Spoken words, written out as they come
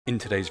In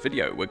today's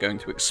video, we're going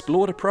to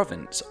explore the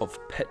province of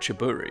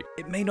Phetchaburi.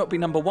 It may not be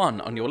number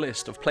one on your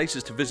list of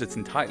places to visit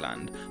in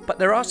Thailand, but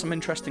there are some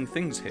interesting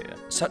things here,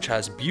 such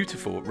as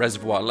beautiful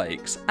reservoir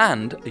lakes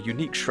and a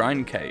unique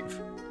shrine cave.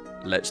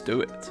 Let's do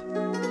it.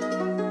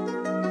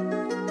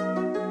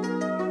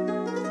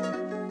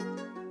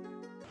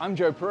 I'm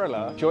Joe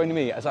Perella. Join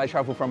me as I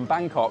travel from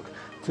Bangkok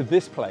to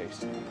this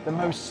place, the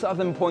most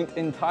southern point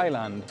in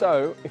Thailand.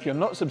 So, if you're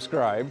not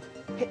subscribed,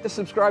 hit the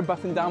subscribe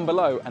button down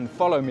below and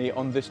follow me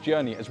on this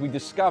journey as we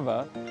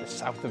discover the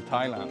south of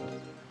Thailand.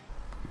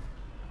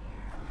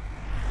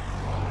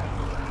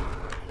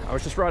 I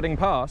was just riding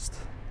past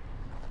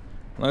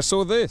and I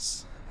saw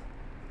this.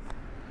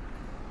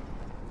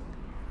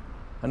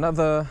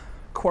 Another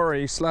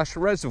quarry slash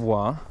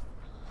reservoir,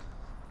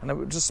 and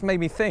it just made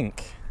me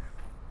think,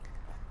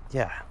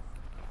 yeah,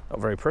 not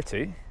very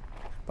pretty,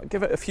 but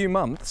give it a few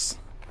months,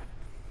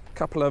 a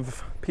couple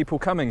of people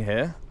coming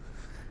here,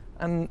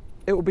 and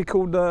it will be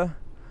called the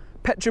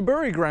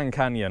Phetchaburi Grand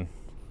Canyon.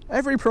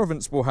 Every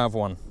province will have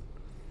one.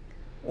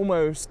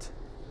 Almost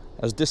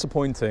as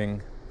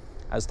disappointing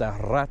as the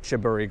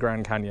Phetchaburi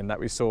Grand Canyon that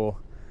we saw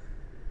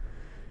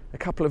a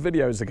couple of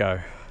videos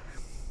ago.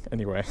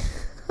 Anyway,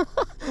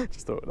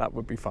 just thought that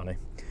would be funny.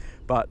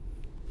 But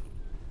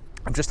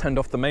I've just turned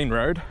off the main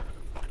road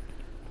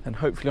and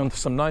hopefully onto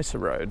some nicer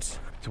roads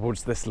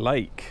towards this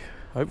lake.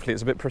 Hopefully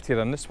it's a bit prettier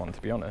than this one,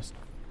 to be honest.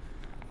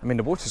 I mean,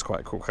 the water's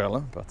quite a cool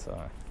colour, but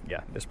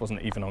yeah, this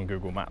wasn't even on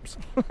Google Maps.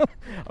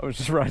 I was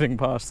just riding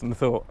past and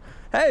thought,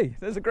 hey,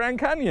 there's a Grand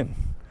Canyon.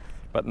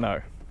 But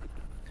no.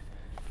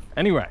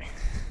 Anyway,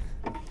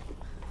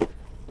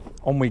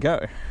 on we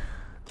go.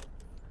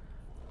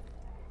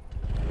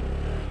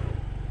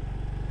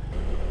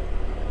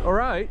 All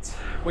right,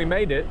 we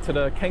made it to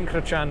the Kaeng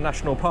Krachan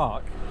National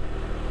Park.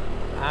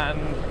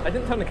 And I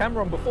didn't turn the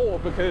camera on before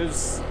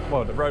because,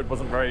 well, the road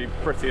wasn't very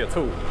pretty at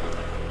all.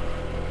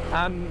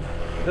 And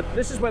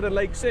this is where the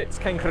lake sits,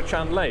 Kaeng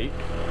Krachan Lake.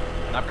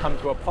 And I've come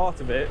to a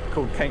part of it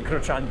called Kaeng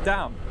Krachan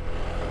Dam.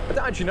 I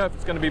don't actually know if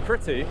it's going to be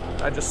pretty.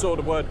 I just saw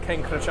the word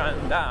Kaeng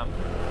Krachan Dam,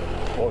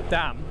 or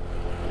dam,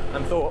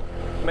 and thought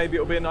maybe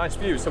it'll be a nice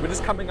view. So we're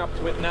just coming up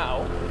to it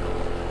now.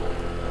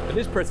 If it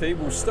is pretty,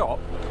 we'll stop.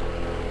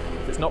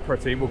 If it's not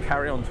pretty, we'll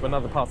carry on to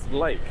another part of the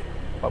lake.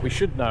 But we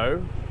should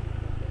know,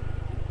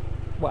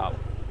 well,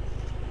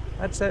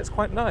 I'd say it's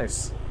quite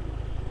nice.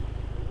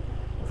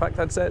 In fact,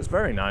 I'd say it's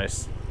very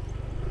nice.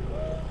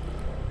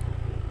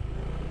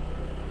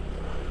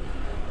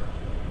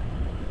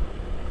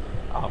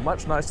 Oh,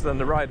 much nicer than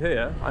the ride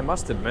here, I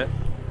must admit.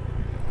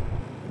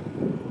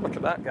 Look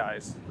at that,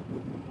 guys.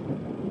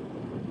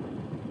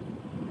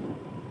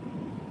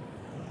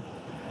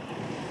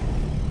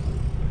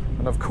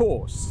 And of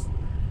course,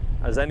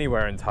 as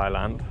anywhere in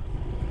Thailand,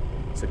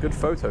 it's a good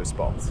photo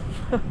spot.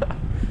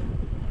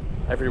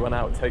 Everyone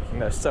out taking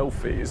their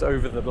selfies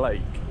over the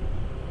lake.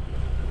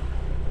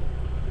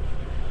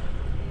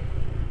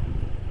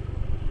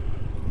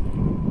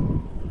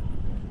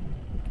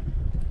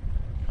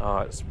 Oh,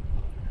 it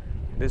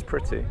is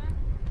pretty.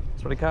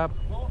 Sorry, cab.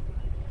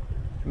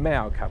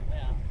 Meow, cab.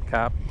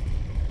 Cab.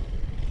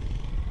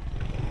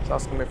 It's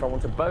asking me if I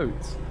want a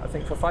boat. I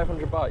think for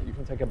 500 baht you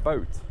can take a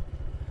boat.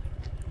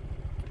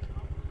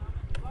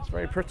 It's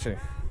very pretty.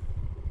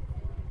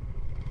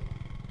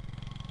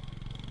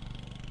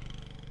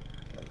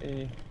 Let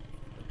me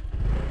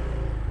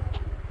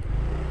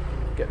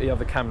get the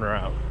other camera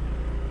out.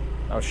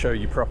 I'll show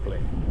you properly.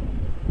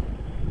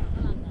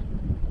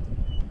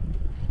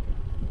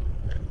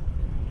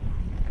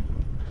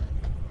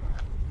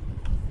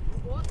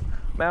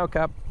 Mao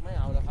cap.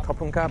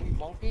 Kopung cap.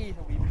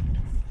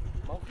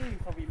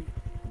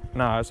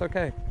 No, it's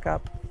okay.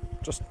 Cap.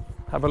 Just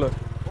have a look.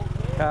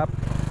 Cap.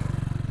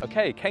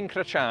 Okay, Kaeng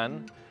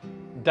Krachan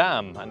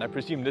Dam, and I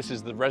presume this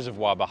is the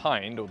reservoir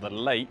behind, or the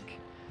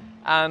lake.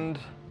 And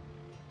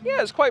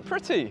yeah, it's quite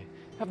pretty.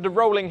 You have the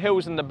rolling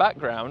hills in the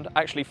background,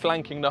 actually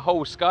flanking the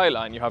whole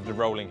skyline. You have the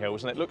rolling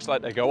hills, and it looks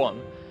like they go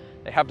on.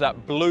 They have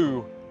that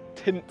blue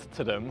tint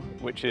to them,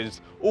 which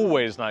is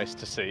always nice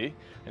to see.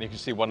 And you can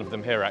see one of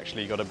them here,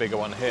 actually. You got a bigger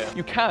one here.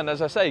 You can,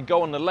 as I say,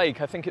 go on the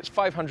lake. I think it's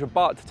 500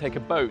 baht to take a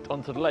boat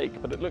onto the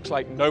lake, but it looks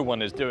like no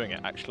one is doing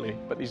it, actually.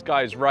 But these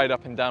guys ride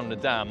up and down the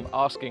dam,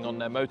 asking on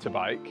their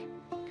motorbike.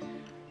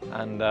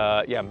 And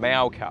yeah,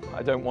 meow cap.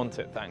 I don't want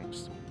it,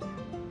 thanks.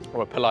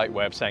 Or a polite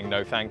way of saying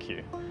no thank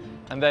you.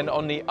 And then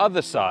on the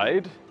other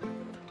side,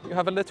 you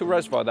have a little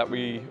reservoir that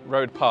we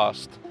rode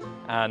past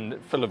and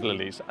full of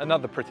lilies.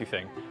 Another pretty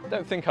thing. I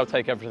don't think I'll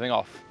take everything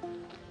off.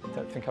 I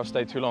don't think I'll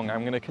stay too long.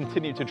 I'm going to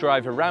continue to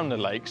drive around the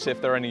lake, see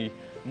if there are any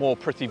more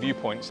pretty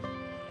viewpoints.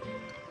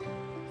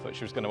 I thought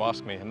she was going to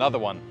ask me. Another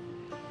one,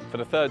 for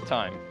the third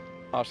time,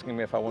 asking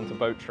me if I want a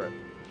boat trip.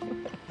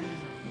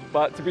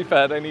 But to be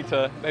fair, they need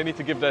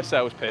to give their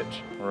sales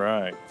pitch.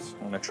 Right,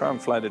 I'm going to try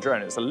and fly the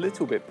drone. It's a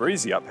little bit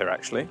breezy up here,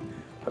 actually.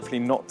 Hopefully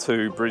not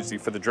too breezy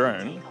for the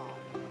drone,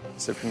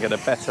 so we can get a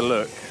better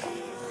look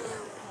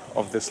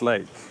of this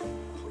lake.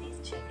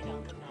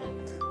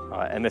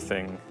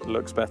 Anything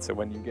looks better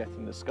when you get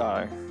in the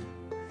sky.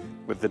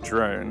 with the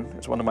drone.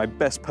 It's one of my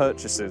best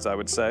purchases, I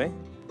would say.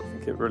 I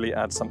think it really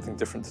adds something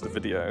different to the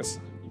videos.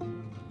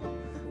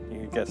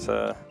 You get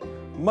a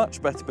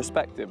much better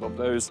perspective of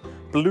those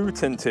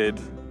blue-tinted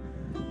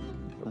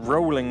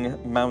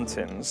rolling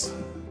mountains.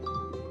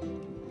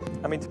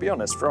 I mean, to be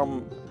honest,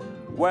 from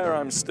where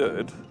I'm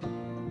stood,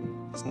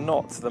 it's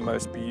not the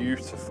most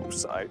beautiful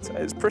sight.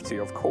 It's pretty,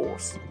 of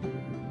course.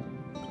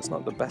 It's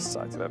not the best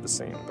sight I've ever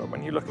seen, but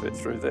when you look at it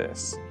through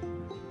this,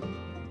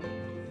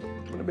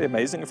 wouldn't it be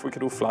amazing if we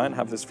could all fly and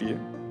have this view?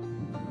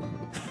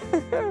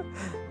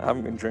 I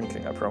haven't been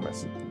drinking, I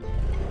promise.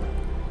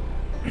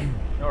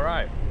 All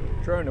right,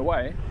 drone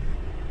away.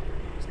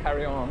 Let's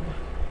carry on.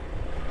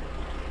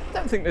 I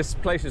don't think this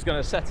place is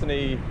going to set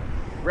any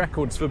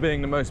records for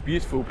being the most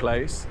beautiful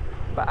place,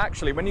 but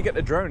actually when you get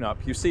the drone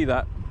up, you see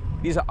that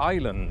these are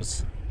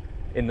islands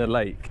in the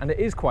lake, and it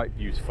is quite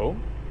beautiful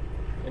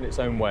in its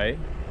own way.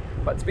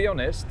 But to be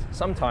honest,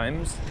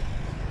 sometimes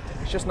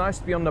it's just nice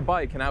to be on the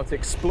bike and out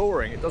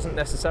exploring. It doesn't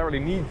necessarily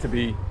need to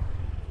be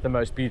the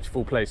most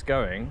beautiful place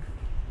going,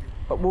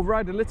 but we'll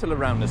ride a little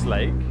around this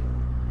lake,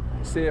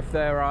 see if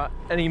there are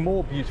any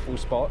more beautiful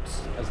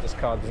spots, as this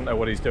car doesn't know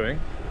what he's doing.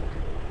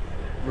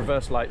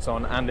 Reverse lights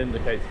on and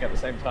indicating at the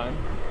same time.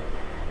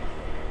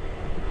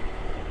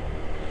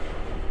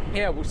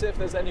 Yeah, we'll see if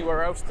there's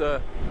anywhere else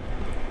to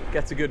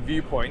get a good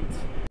viewpoint.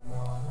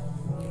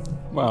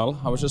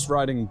 Well, I was just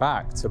riding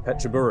back to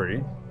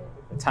Phetchaburi,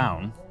 the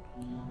town,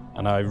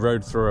 and I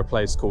rode through a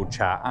place called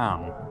Cha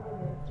Am.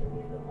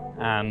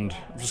 And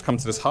I've just come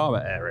to this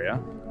harbour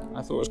area.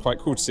 I thought it was quite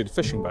cool to see the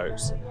fishing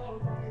boats.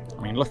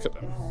 I mean, look at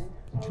them.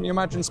 Can you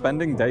imagine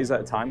spending days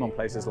at a time on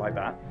places like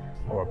that?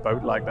 Or a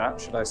boat like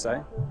that, should I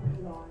say?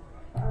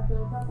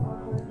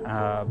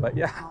 But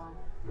yeah,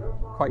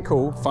 quite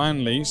cool.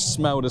 Finally,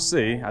 smell the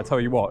sea. I tell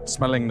you what,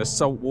 smelling the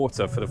salt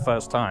water for the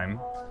first time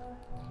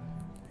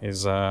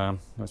is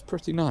was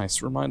pretty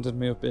nice. Reminded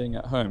me of being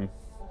at home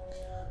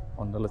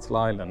on the little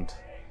island.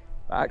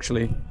 But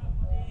actually,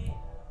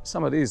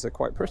 some of these are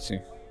quite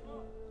pretty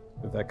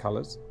with their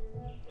colours.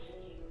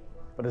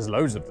 But there's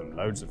loads of them,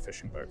 loads of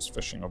fishing boats.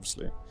 Fishing,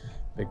 obviously,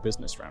 big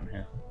business around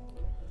here.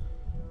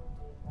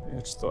 I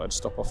just thought I'd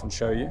stop off and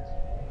show you.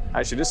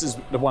 Actually, this is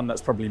the one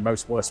that's probably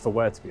most worse for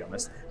wear, to be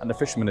honest. And the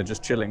fishermen are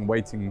just chilling,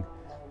 waiting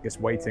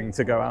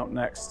to go out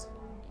next,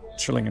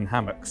 chilling in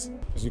hammocks.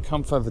 As you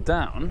come further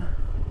down,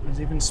 there's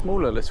even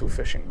smaller little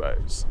fishing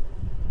boats.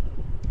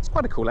 It's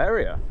quite a cool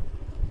area,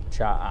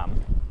 Cha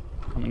Am.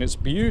 I mean, it's a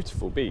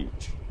beautiful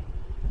beach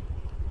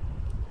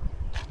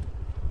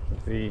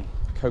with the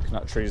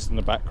coconut trees in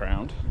the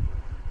background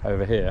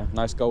over here.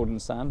 Nice golden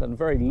sand and a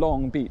very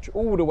long beach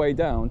all the way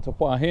down to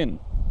Hua Hin.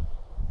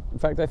 In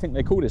fact, I think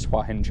they call this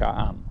Hua Hin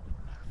Cha Am.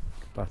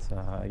 But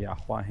yeah,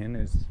 Hua Hin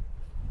is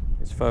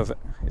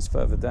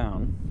further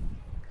down.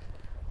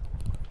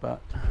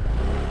 But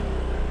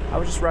I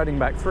was just riding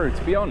back through.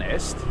 To be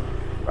honest,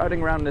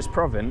 riding around this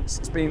province,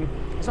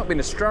 it's not been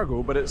a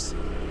struggle, but it's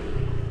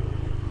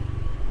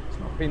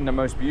not been the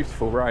most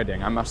beautiful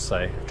riding, I must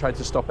say. I've tried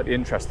to stop at the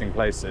interesting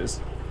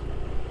places.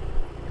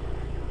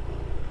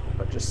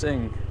 But just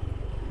seeing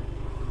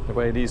the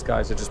way these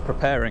guys are just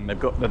preparing, they've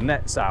got the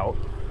nets out,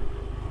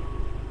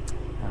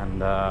 and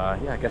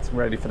yeah, getting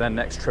ready for their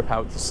next trip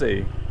out to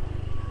sea.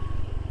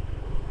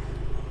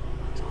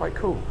 It's quite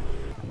cool.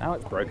 And now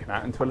it's broken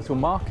out into a little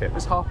market.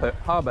 This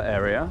harbour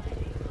area,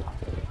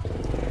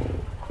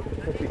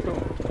 pretty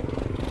cool.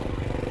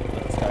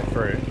 Let's go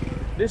through.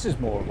 This is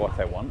more of what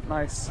I want.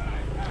 Nice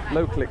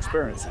local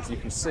experiences. You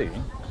can see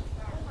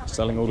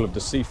selling all of the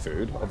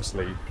seafood.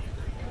 Obviously,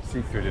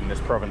 seafood in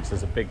this province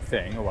is a big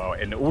thing. Well,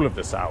 in all of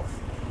the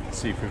south,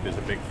 seafood is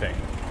a big thing.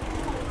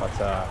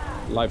 But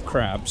live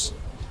crabs,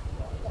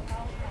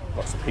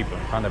 lots of people,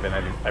 kind of in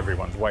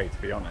everyone's way, to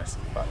be honest.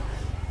 But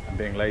I'm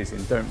being lazy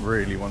and don't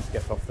really want to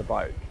get off the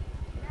bike.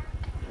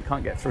 You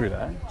can't get through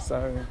there,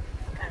 so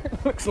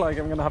it looks like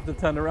I'm going to have to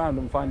turn around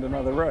and find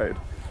another road.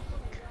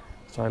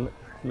 So I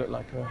look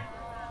like a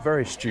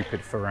very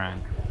stupid Farang.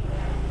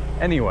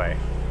 Anyway,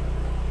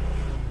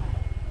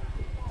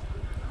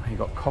 you've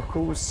got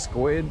cockles,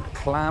 squid,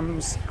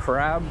 clams,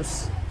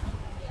 crabs,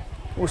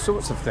 all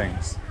sorts of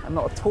things, and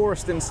not a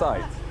tourist in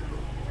sight.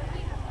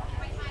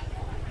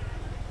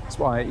 That's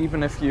why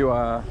even if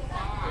the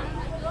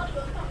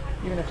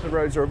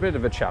roads are a bit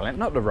of a challenge,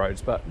 not the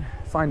roads, but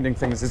finding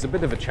things is a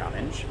bit of a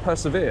challenge,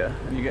 persevere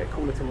and you get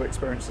cool little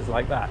experiences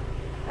like that.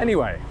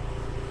 Anyway.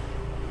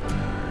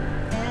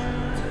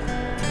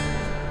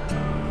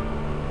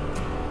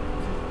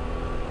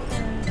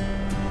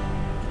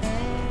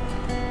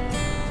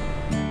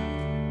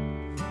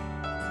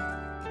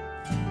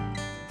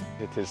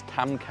 It is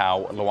Tham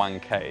Khao Luang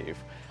cave,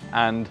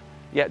 and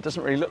yeah, it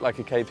doesn't really look like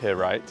a cave here,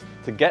 right?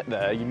 To get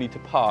there, you need to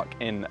park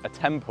in a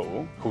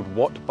temple called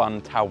Wat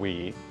Ban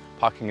Tawi.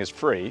 Parking is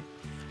free.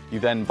 You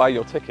then buy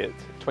your ticket,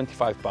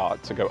 25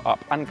 baht, to go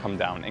up and come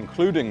down,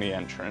 including the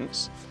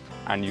entrance,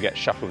 and you get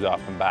shuffled up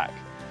and back.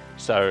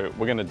 So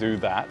we're gonna do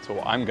that,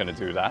 or I'm gonna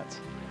do that,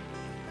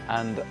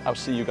 and I'll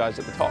see you guys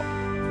at the top.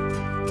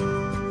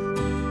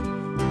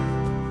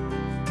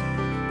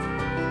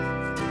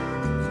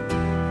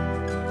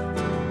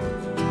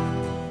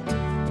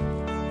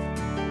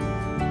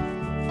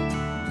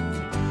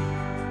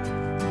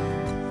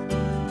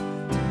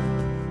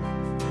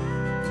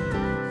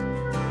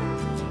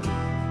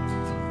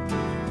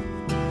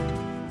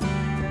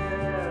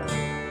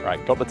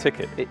 Right, got the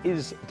ticket. It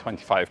is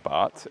 25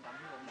 baht,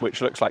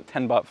 which looks like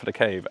 10 baht for the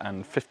cave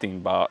and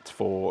 15 baht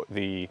for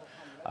the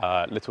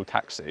little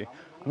taxi.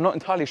 I'm not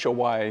entirely sure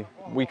why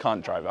we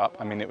can't drive up.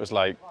 I mean, it was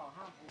like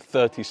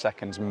 30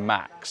 seconds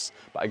max,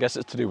 but I guess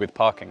it's to do with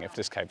parking. If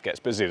this cave gets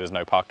busy, there's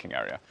no parking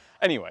area.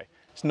 Anyway,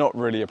 it's not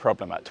really a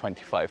problem at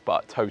 25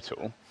 baht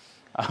total,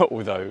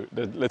 although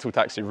the little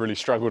taxi really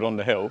struggled on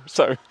the hill.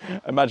 So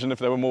imagine if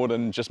there were more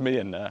than just me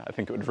in there, I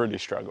think it would really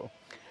struggle.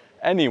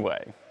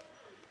 Anyway,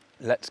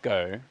 let's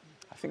go.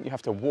 I think you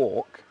have to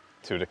walk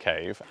to the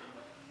cave.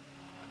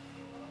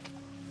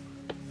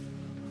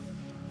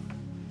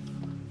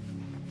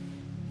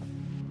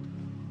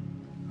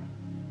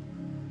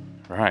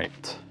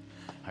 Right,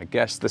 I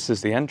guess this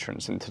is the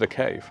entrance into the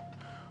cave.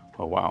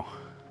 Oh wow,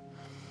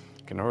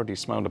 I can already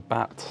smell the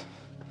bat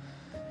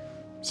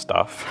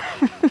stuff.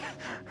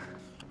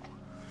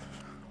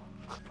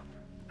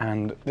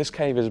 And this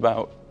cave is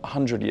about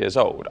 100 years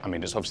old. I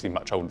mean, it's obviously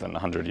much older than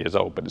 100 years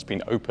old, but it's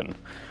been open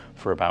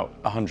for about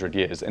 100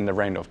 years in the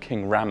reign of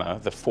King Rama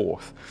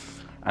IV.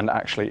 And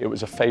actually, it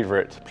was a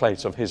favorite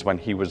place of his when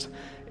he was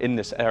in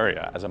this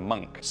area as a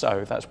monk.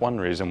 So that's one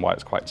reason why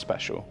it's quite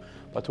special.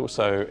 But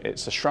also,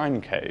 it's a shrine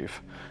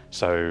cave.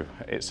 So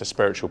it's a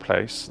spiritual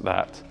place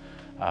that,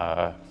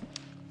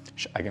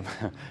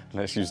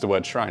 let's use the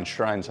word shrine.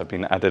 Shrines have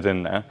been added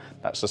in there.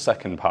 That's the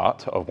second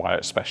part of why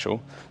it's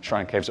special.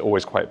 Shrine caves are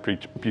always quite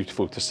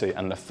beautiful to see.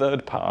 And the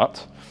third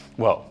part,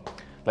 well,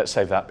 let's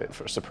save that bit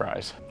for a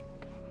surprise.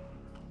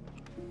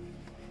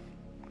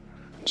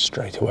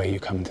 Straight away you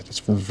come into this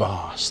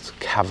vast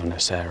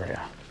cavernous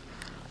area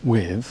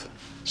with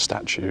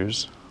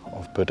statues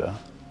of Buddha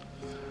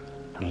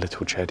and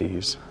little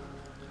chedis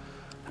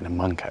and a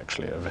monk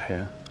actually over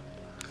here,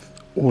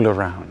 all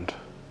around.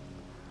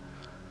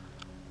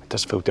 It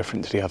does feel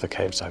different to the other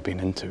caves I've been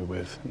into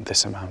with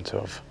this amount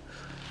of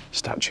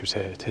statues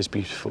here. It is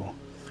beautiful.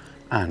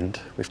 And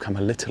we've come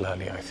a little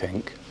early, I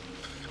think,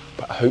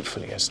 but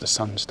hopefully as the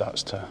sun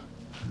starts to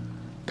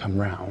come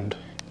round,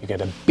 you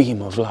get a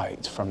beam of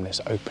light from this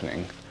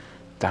opening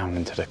down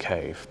into the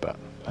cave, but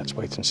let's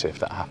wait and see if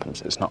that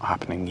happens. It's not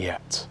happening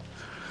yet.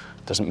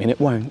 Doesn't mean it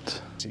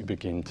won't. So you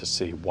begin to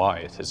see why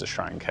it is a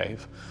shrine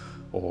cave,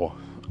 or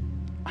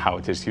how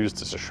it is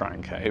used as a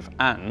shrine cave,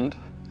 and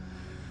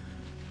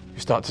you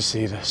start to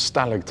see the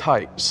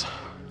stalactites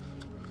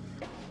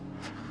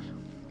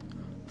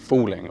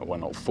falling, or well,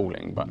 not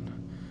falling, but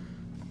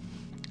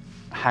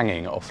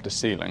hanging off the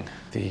ceiling.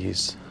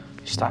 These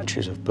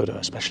statues of Buddha,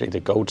 especially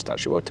the gold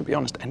statue, or to be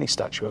honest, any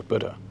statue of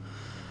Buddha,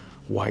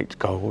 white,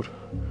 gold,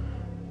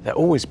 they're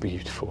always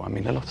beautiful. I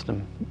mean, a lot of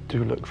them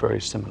do look very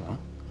similar,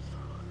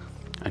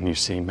 and you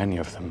see many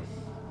of them,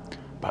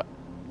 but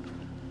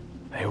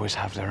they always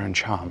have their own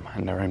charm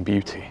and their own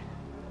beauty.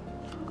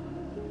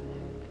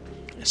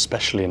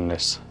 Especially in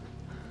this,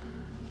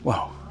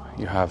 well,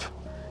 you have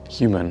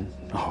human,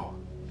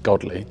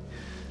 godly,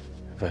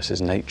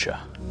 versus nature.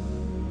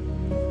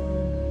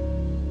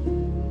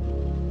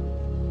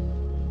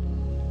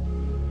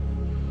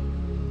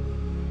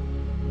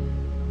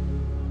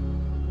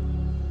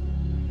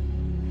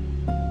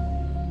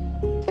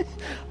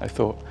 I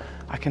thought,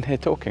 I can hear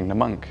talking. The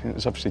monk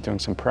is obviously doing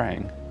some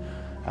praying.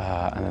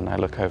 And then I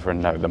look over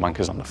and no, the monk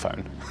is on the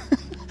phone,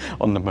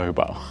 on the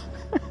mobile.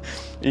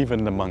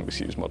 Even the monks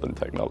use modern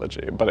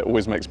technology, but it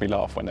always makes me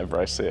laugh whenever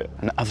I see it.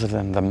 And other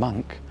than the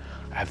monk,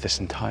 I have this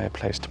entire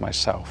place to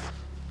myself.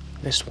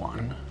 This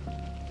one,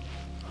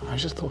 I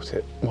just thought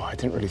well, I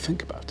didn't really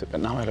think about it,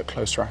 but now I look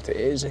closer at it,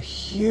 it is a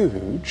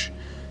huge,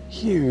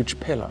 huge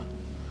pillar,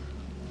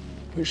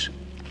 which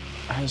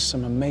has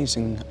some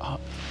amazing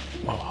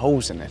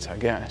holes in it, I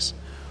guess,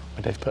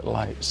 where they've put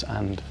lights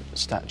and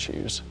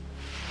statues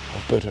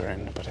of Buddha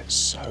in, but it's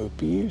so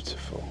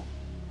beautiful.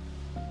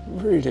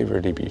 Really,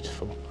 really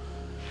beautiful.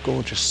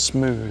 Gorgeous,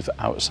 smooth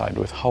outside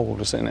with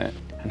holes in it.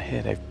 And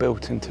here they've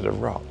built into the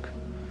rock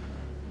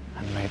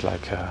and made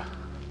like a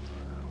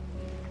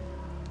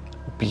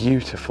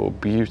beautiful,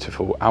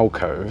 beautiful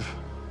alcove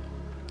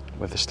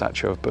with a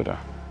statue of Buddha.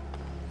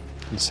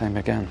 And same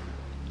again.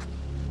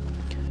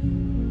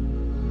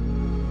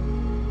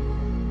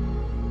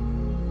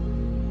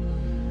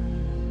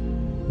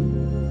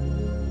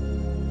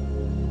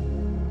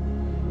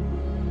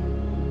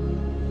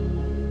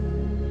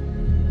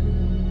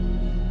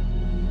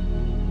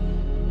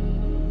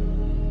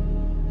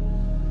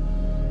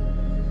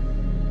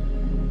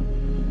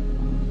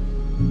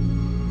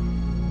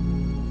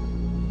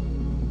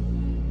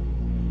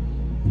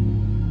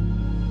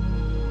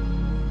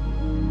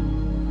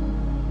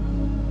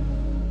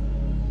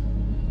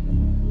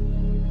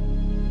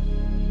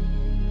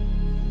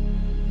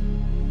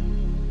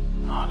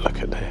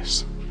 Look at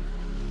this,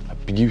 a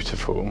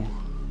beautiful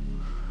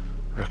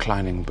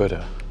reclining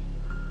Buddha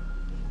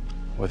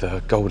with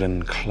a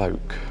golden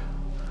cloak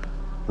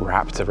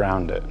wrapped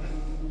around it.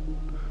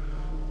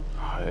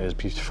 Oh, it is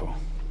beautiful,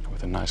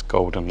 with a nice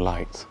golden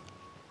light.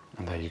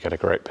 And there you get a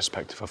great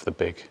perspective of the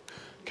big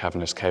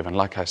cavernous cave. And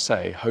like I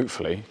say,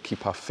 hopefully,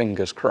 keep our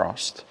fingers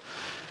crossed,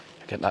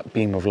 you get that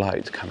beam of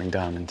light coming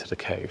down into the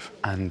cave.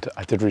 And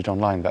I did read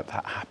online that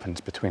that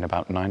happens between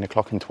about 9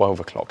 o'clock and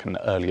 12 o'clock, and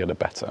the earlier the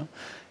better.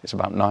 It's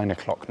about 9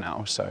 o'clock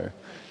now, so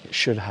it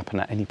should happen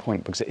at any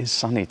point because it is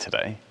sunny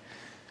today,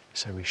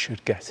 so we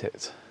should get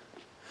it.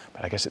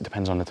 But I guess it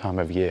depends on the time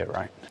of year,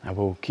 right? I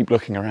will keep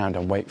looking around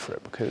and wait for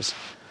it because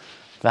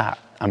that,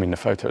 I mean, the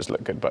photos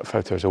look good, but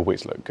photos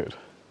always look good.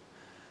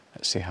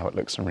 Let's see how it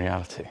looks in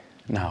reality.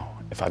 Now,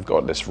 if I've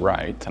got this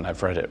right and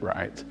I've read it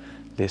right,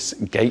 this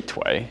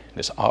gateway,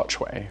 this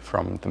archway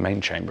from the main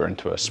chamber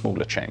into a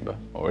smaller chamber,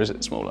 or is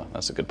it smaller?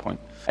 That's a good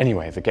point.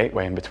 Anyway, the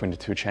gateway in between the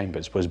two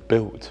chambers was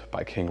built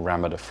by King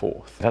Rama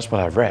IV. That's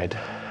what I've read,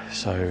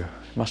 so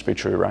it must be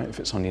true, right, if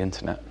it's on the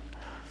internet.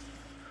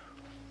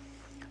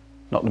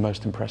 Not the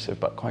most impressive,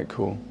 but quite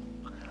cool.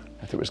 I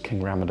think it was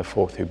King Rama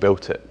IV who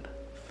built it.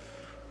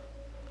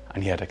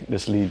 And yeah,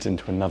 this leads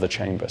into another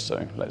chamber,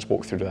 so let's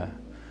walk through there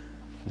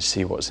and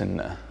see what's in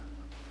there.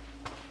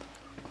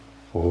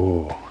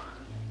 Ooh.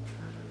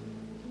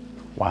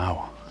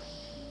 Wow.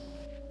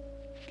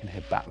 You can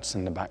hear bats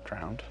in the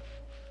background.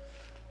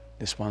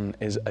 This one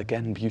is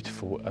again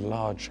beautiful, a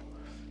large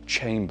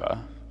chamber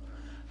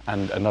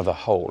and another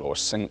hole or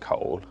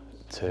sinkhole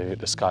to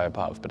the sky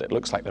above, but it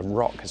looks like the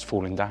rock has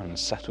fallen down and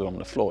settled on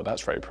the floor.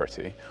 That's very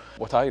pretty.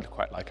 What I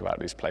quite like about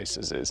these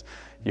places is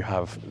you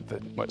have the,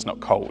 well, it's not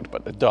cold,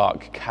 but the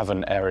dark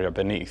cavern area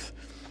beneath.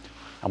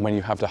 And when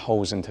you have the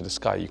holes into the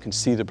sky, you can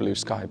see the blue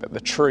sky, but the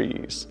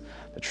trees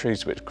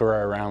which grow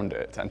around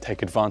it and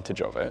take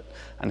advantage of it.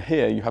 And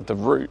here you have the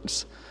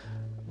roots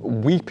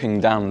weeping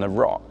down the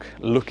rock,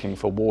 looking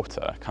for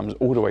water, comes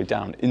all the way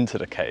down into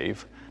the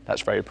cave.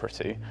 That's very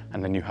pretty.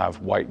 And then you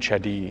have white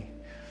chedi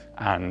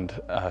and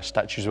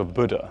statues of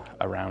Buddha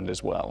around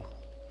as well.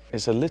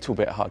 It's a little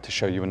bit hard to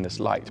show you in this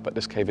light, but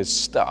this cave is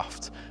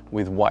stuffed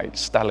with white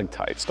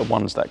stalactites, the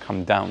ones that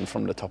come down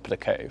from the top of the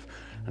cave.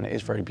 And it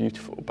is very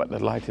beautiful, but the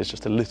light is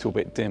just a little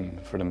bit dim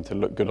for them to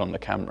look good on the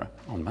camera.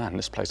 Oh man,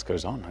 this place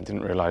goes on. I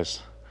didn't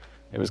realize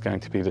it was going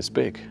to be this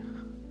big.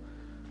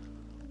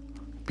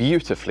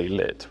 Beautifully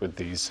lit with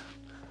these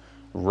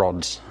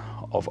rods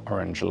of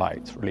orange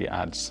light. Really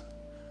adds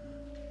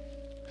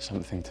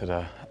something to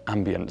the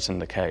ambience in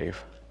the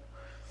cave.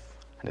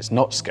 And it's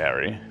not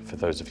scary, for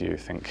those of you who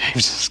think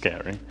caves are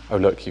scary. Oh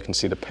look, you can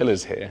see the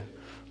pillars here,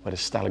 where the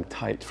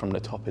stalactite from the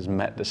top has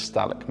met the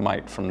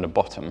stalagmite from the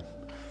bottom.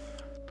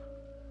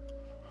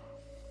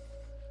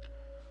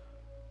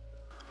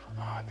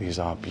 Oh, these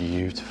are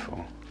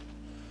beautiful.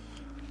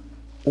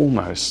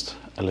 Almost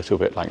a little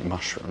bit like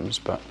mushrooms,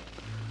 but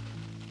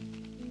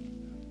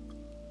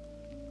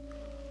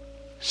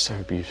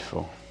so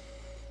beautiful.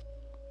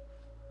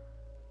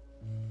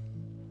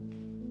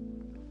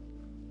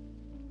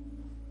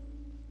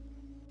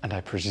 And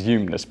I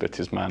presume this bit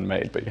is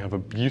man-made, but you have a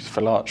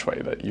beautiful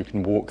archway that you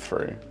can walk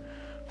through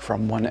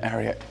from one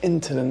area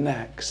into the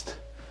next.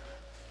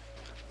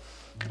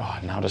 Oh,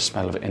 now the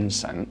smell of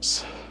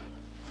incense.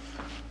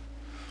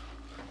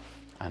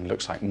 And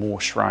looks like more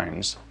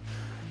shrines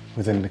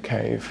within the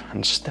cave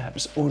and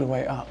steps all the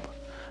way up.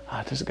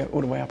 Ah, does it go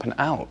all the way up and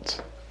out?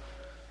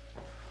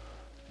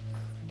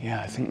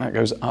 Yeah, I think that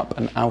goes up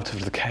and out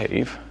of the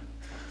cave.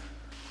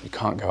 You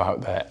can't go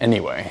out there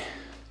anyway.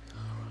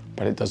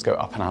 But it does go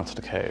up and out of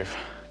the cave.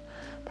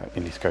 But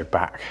you need to go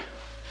back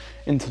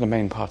into the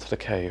main part of the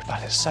cave.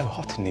 But it's so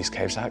hot in these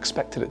caves. I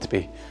expected it to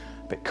be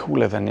a bit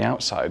cooler than the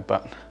outside,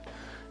 but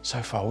so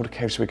far all the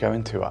caves we go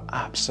into are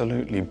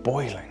absolutely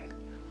boiling.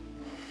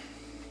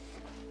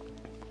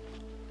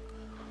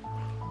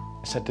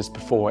 I said this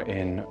before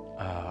in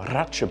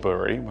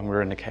Phetchaburi, when we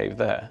were in the cave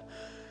there.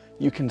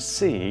 You can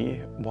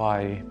see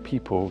why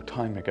people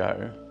time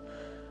ago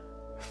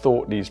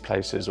thought these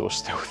places or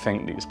still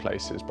think these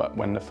places, but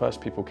when the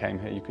first people came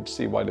here, you could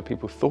see why the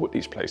people thought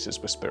these places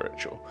were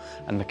spiritual,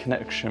 and the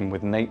connection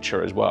with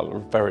nature as well are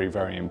very,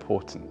 very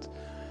important.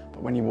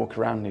 But when you walk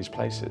around these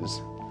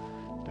places,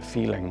 the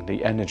feeling,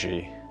 the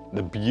energy,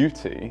 the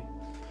beauty,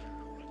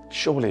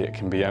 surely it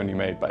can be only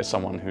made by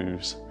someone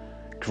who's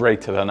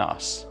greater than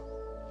us,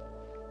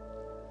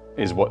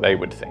 is what they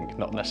would think,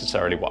 not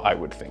necessarily what I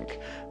would think,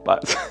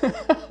 but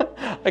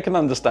I can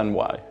understand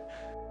why.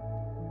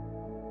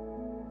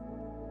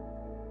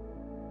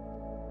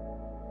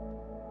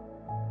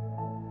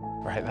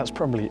 Right, that's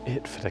probably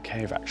it for the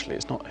cave actually.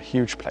 It's not a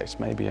huge place,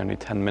 maybe only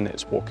 10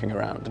 minutes walking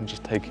around and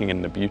just taking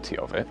in the beauty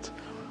of it.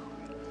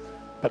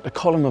 But the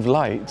column of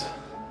light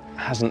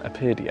hasn't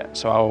appeared yet,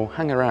 so I'll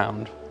hang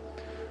around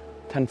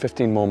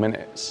 10-15 more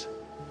minutes.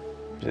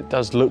 But it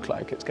does look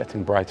like it's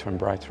getting brighter and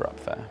brighter up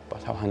there,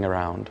 but I'll hang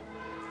around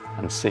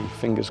and see,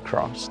 fingers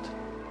crossed,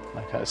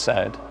 like I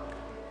said,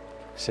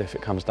 see if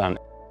it comes down.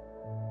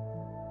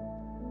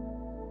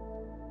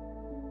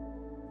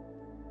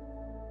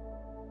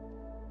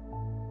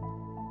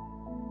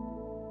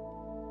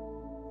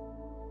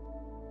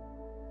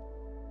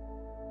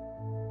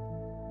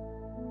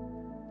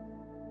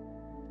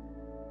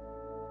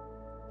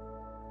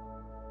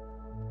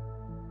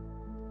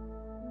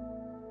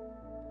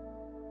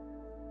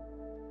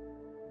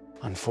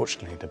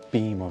 Unfortunately, the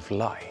beam of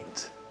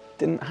light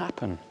didn't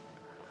happen.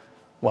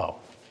 Well,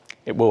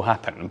 it will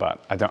happen,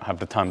 but I don't have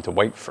the time to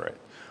wait for it.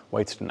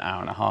 Waited an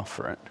hour and a half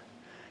for it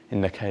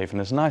in the cave, and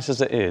as nice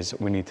as it is,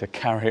 we need to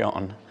carry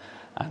on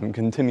and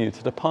continue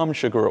to the palm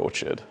sugar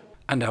orchard.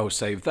 And I will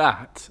save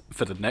that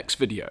for the next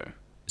video.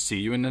 See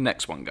you in the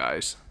next one,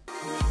 guys.